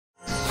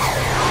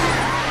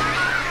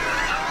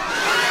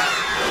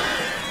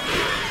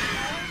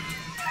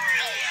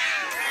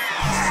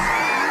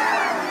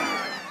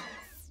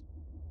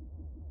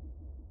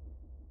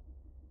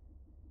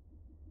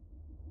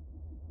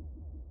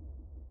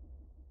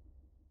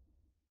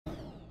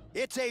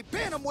It's a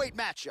bantamweight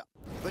matchup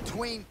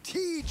between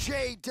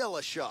T.J.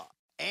 Dillashaw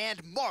and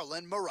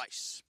Marlon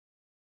Moraes.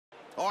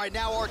 All right,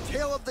 now our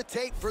tale of the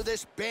tape for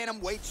this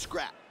bantamweight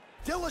scrap.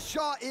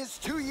 Dillashaw is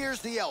 2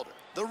 years the elder.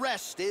 The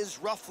rest is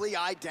roughly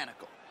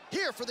identical.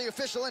 Here for the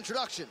official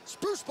introductions,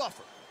 Bruce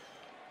Buffer.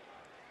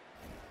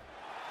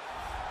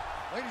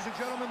 Ladies and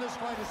gentlemen, this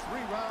fight is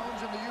 3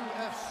 rounds in the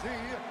UFC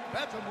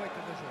bantamweight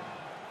division.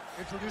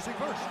 Introducing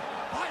first,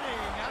 fighting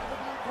out of the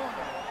blue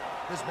corner.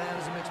 This man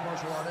is a mixed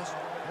martial artist,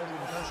 holding a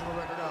professional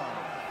record of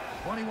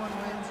 21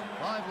 wins,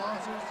 5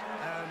 losses,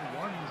 and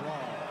 1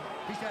 draw.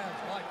 He stands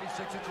 5 feet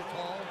 6 inches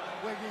tall,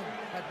 weighing in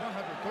at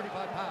 135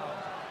 pounds.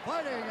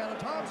 Fighting out of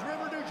Toms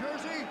River, New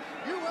Jersey,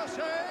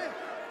 USA,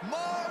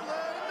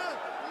 Marlon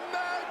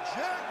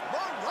Magic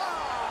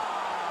Moraes.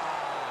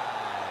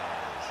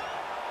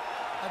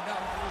 And now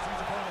introducing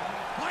his opponent,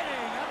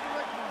 fighting out of the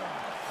red corner.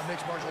 A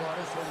mixed martial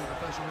artist holding a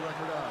professional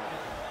record of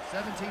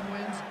 17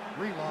 wins,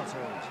 3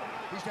 losses.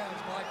 He stands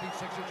 5 feet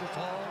 6 inches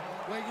tall,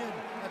 weighing in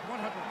at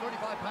 135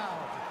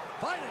 pounds.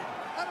 Fighting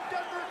out of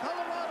Denver,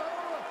 Colorado,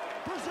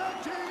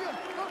 presenting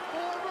the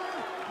former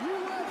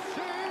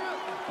UFC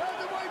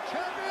bantamweight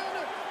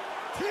champion,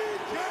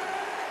 T.J.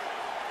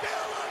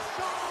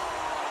 Dillashaw!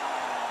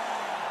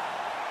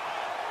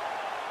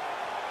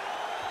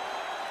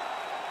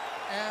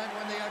 And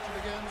when the action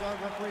begins, our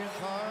referee in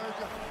charge,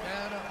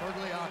 Dan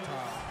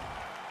Mergliata.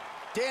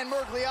 Dan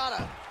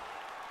Mergliata.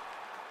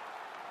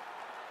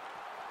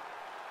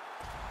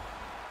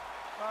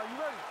 You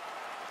ready?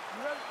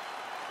 You ready?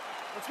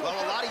 Let's go. Well,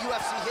 a lot of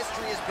UFC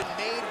history has been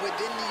made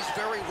within these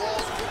very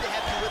walls. Good to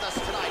have you with us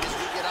tonight as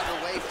we get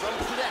underway from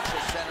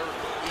Prudential Center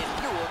in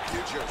Newark,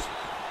 New Jersey.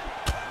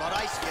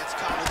 Moraes gets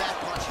caught with that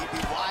punch. He'd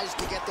be wise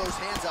to get those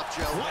hands up,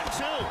 Joe.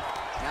 1-2.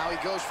 Now he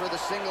goes for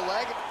the single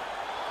leg.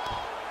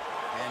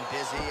 And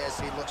busy as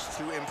he looks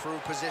to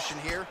improve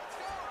position here.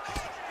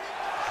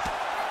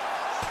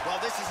 Well,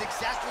 this is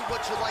exactly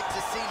what you like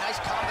to see. Nice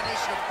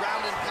combination of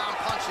ground and pound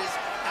punches.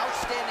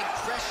 Outstanding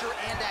pressure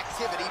and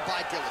activity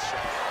by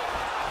Dillashaw.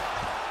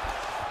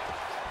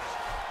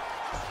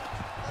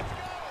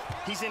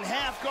 He's in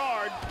half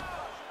guard.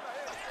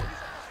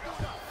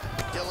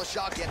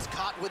 Dillashaw gets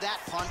caught with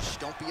that punch.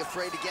 Don't be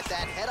afraid to get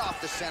that head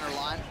off the center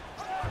line.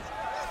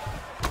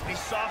 He's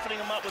softening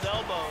him up with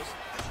elbows.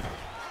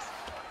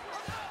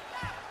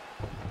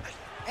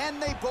 And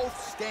they both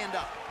stand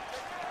up.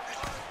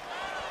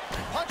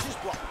 Punches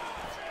blocked.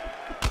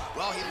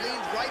 Well, he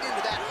leaned right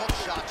into that hook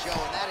shot, Joe,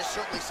 and that is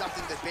certainly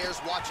something that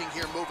bears watching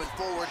here moving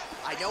forward.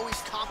 I know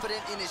he's confident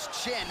in his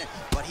chin,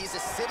 but he's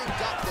a sitting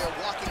duck there,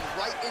 walking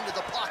right into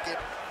the pocket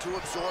to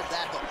absorb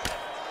that hook.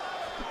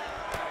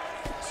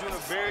 He's doing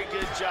a very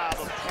good job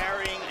of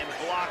parrying and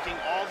blocking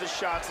all the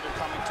shots that are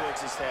coming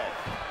towards his head.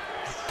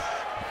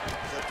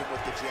 Flipped him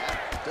with the jab.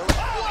 Oh,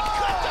 he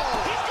cut the...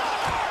 He's got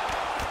hurt!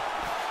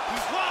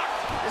 He's locked!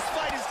 This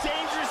fight is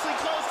dangerously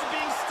close to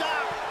being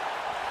stopped.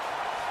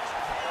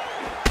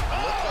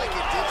 Looked like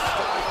it did stop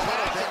a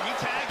little bit. He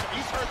tagged him.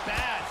 He's hurt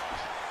bad.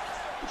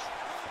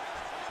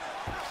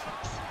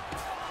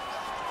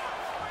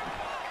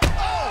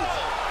 Oh!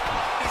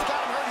 He's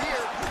got him hurt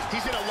here.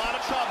 He's in a lot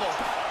of trouble.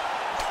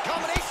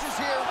 Combinations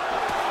here.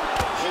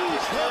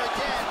 He's there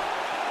again.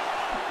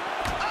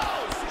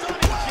 Oh,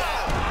 stunning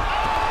jab.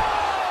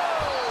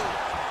 Oh!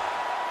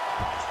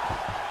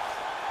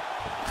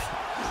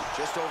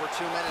 Just over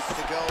 2 minutes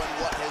to go in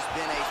what has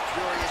been a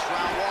furious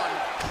round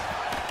 1.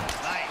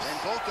 Nice. And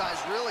both guys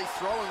really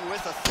throwing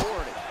with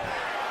authority.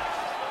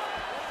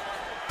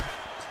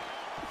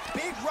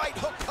 Big right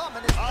hook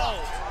coming.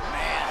 Oh,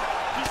 man.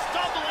 He's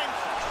stumbling.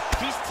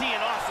 He's teeing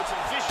off with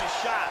some vicious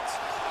shots.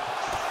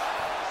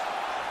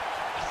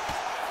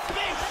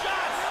 Big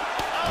shots.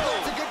 Oh.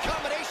 That's a good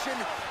combination.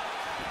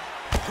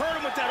 Hurt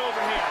him with that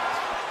overhand.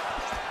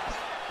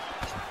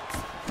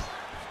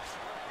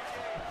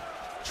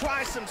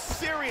 Tries some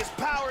serious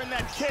power in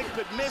that kick,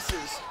 but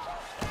misses.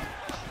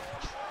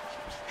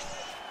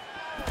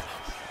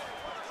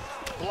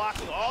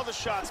 Blocking all the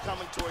shots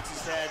coming towards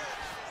his head.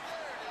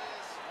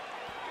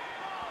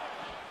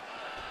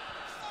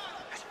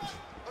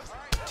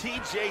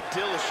 T.J.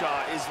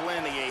 Dillashaw is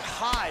landing a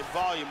high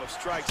volume of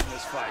strikes in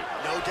this fight.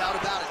 No doubt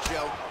about it,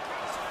 Joe.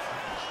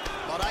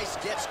 Moraes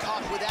gets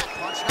caught with that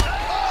punch.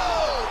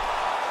 Oh!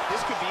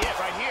 This could be it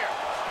right here.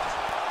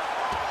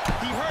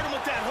 He hurt him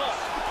with that hook.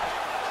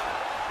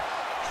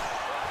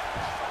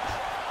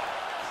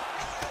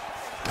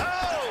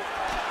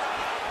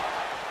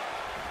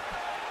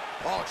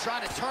 Oh,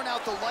 trying to turn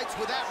out the lights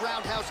with that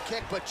roundhouse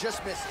kick, but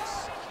just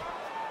misses.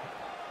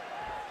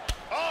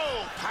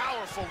 Oh,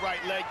 powerful right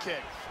leg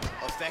kick.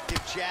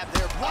 Effective jab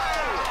there. Wow!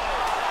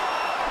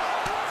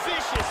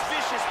 Vicious,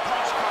 vicious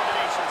punch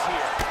combinations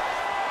here.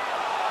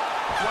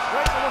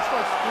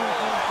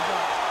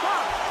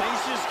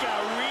 Things just got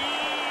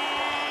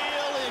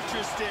real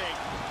interesting.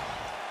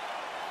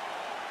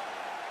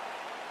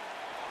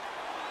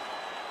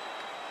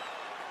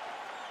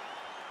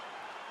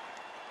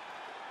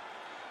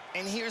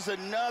 And here's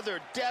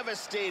another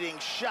devastating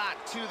shot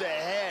to the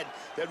head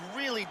that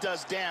really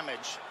does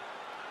damage.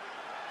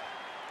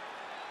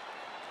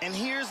 And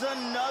here's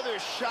another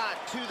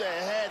shot to the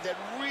head that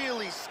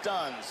really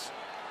stuns.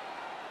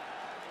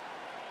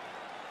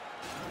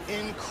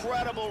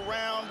 Incredible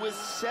round with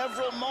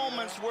several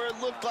moments where it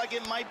looked like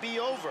it might be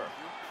over.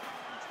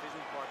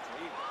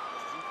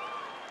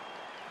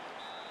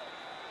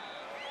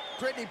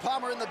 Brittany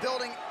Palmer in the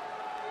building.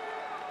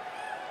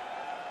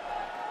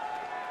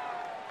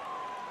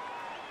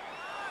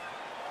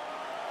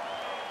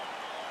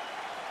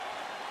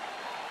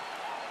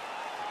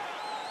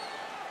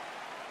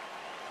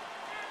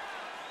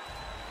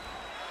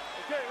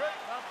 Okay, ready?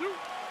 Round 2. You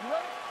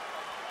ready?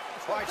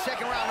 All right,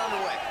 second round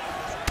underway.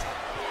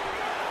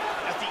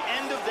 At the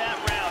end of that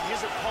round,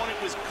 his opponent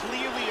was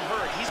clearly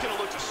hurt. He's going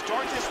to look to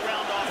start this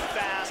round off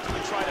fast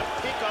and try to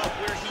pick up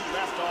where he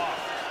left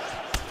off.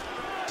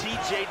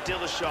 TJ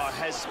Dillashaw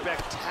has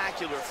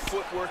spectacular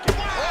footwork. And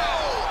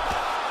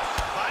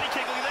body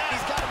kick, look at that.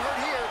 He's got him hurt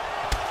here.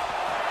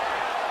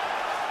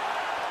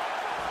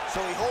 So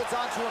he holds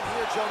on to him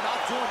here, Joe,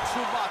 not doing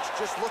too much,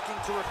 just looking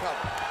to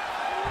recover.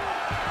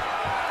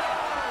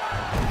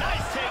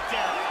 Nice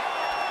takedown.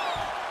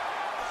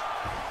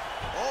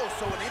 Oh,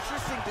 so an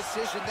interesting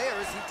decision there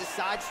as he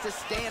decides to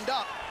stand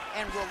up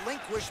and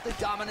relinquish the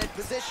dominant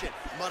position.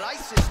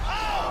 Moraes is...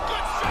 Oh,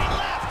 good straight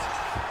left.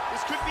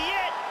 This could be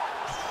it.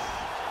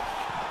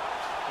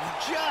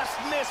 Just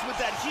missed with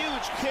that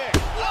huge kick.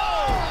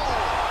 Oh!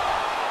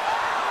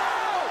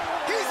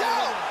 He's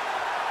out!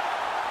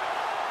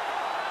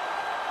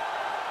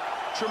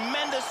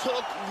 Tremendous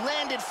hook,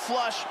 landed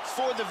flush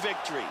for the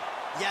victory.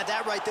 Yeah,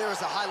 that right there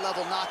is a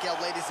high-level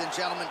knockout, ladies and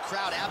gentlemen.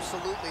 Crowd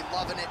absolutely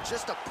loving it.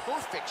 Just a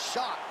perfect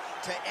shot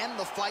to end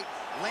the fight.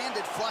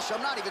 Landed flush.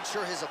 I'm not even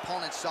sure his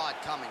opponent saw it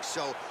coming.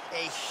 So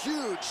a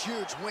huge,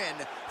 huge win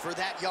for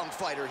that young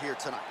fighter here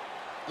tonight.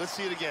 Let's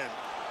see it again.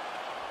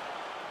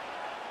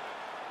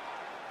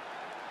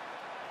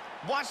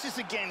 Watch this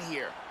again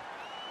here.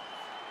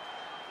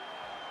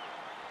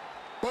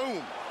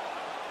 Boom.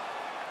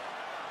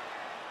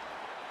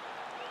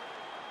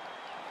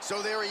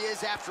 So there he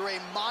is after a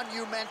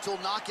monumental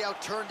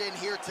knockout turned in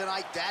here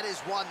tonight. That is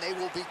one they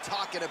will be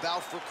talking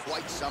about for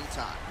quite some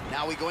time.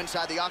 Now we go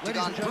inside the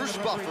octagon. Bruce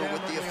Buffer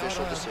with the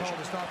official decision.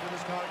 To stop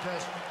this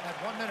contest at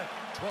 1 minute,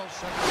 12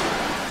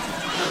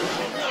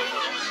 seconds.